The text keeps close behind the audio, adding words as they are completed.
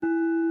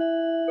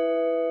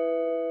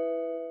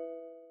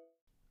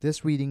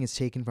This reading is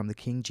taken from the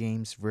King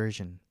James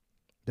Version,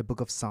 the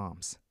book of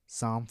Psalms,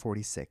 Psalm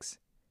 46.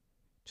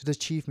 To the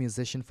chief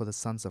musician for the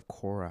sons of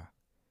Korah,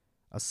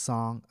 a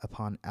song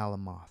upon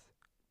Alamoth.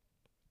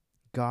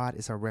 God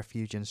is our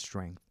refuge and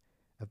strength,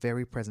 a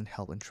very present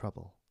help in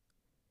trouble.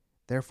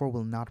 Therefore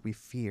will not we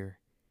fear,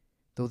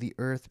 though the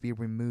earth be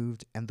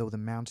removed, and though the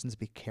mountains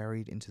be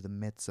carried into the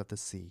midst of the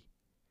sea.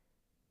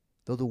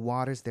 Though the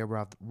waters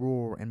thereof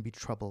roar and be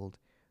troubled,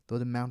 though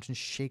the mountains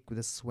shake with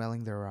the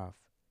swelling thereof.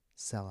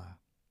 Selah.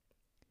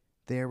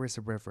 There is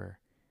a river,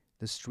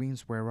 the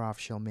streams whereof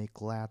shall make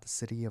glad the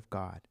city of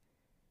God,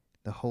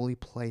 the holy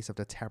place of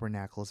the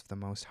tabernacles of the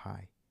Most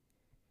High.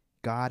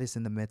 God is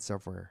in the midst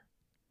of her.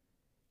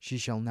 She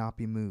shall not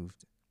be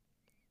moved.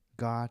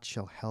 God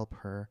shall help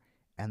her,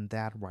 and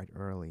that right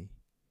early.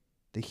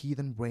 The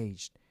heathen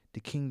raged,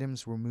 the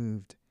kingdoms were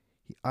moved.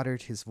 He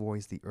uttered his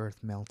voice, the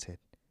earth melted.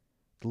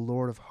 The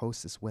Lord of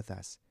hosts is with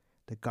us.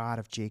 The God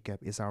of Jacob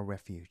is our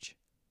refuge.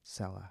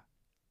 Selah.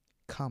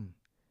 Come,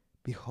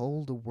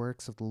 behold the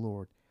works of the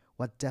Lord,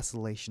 what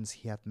desolations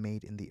he hath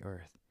made in the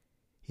earth.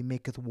 He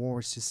maketh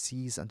wars to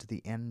cease unto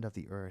the end of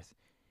the earth.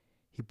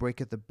 He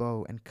breaketh the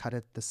bow and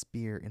cutteth the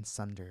spear in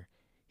sunder.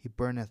 He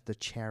burneth the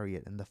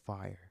chariot in the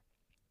fire.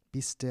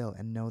 Be still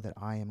and know that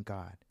I am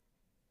God.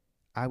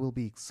 I will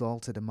be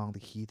exalted among the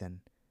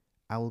heathen.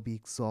 I will be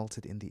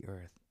exalted in the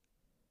earth.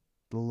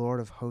 The Lord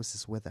of hosts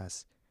is with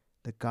us.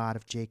 The God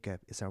of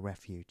Jacob is our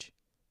refuge.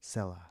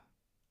 Selah.